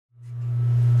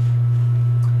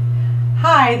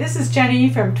Hi, this is Jenny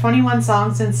from 21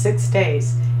 Songs in 6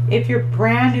 Days. If you're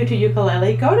brand new to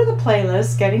ukulele, go to the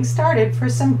playlist Getting Started for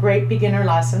some great beginner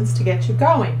lessons to get you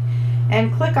going.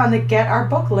 And click on the Get Our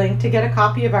Book link to get a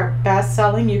copy of our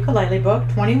best-selling ukulele book,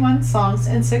 21 Songs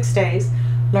in 6 Days,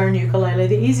 Learn Ukulele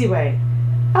the Easy Way.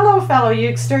 Hello fellow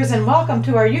Ukesters, and welcome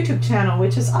to our YouTube channel,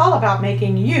 which is all about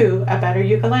making you a better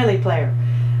ukulele player.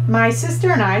 My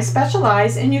sister and I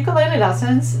specialize in ukulele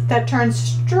lessons that turn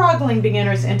struggling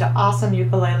beginners into awesome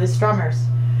ukulele strummers.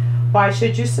 Why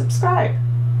should you subscribe?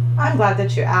 I'm glad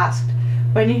that you asked.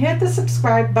 When you hit the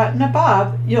subscribe button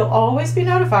above, you'll always be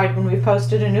notified when we've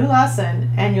posted a new lesson,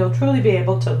 and you'll truly be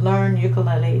able to learn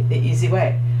ukulele the easy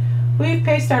way. We've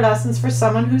paced our lessons for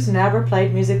someone who's never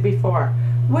played music before.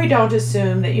 We don't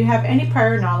assume that you have any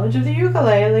prior knowledge of the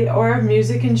ukulele or of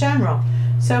music in general.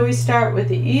 So we start with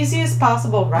the easiest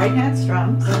possible right hand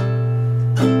strums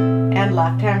and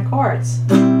left hand chords.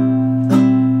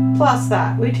 Plus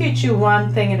that, we teach you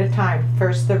one thing at a time.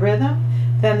 First the rhythm,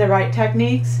 then the right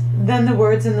techniques, then the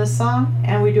words in the song,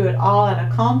 and we do it all at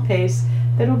a calm pace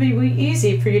that will be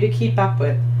easy for you to keep up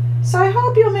with. So I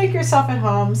hope you'll make yourself at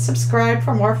home, subscribe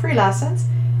for more free lessons,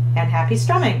 and happy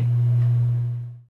strumming!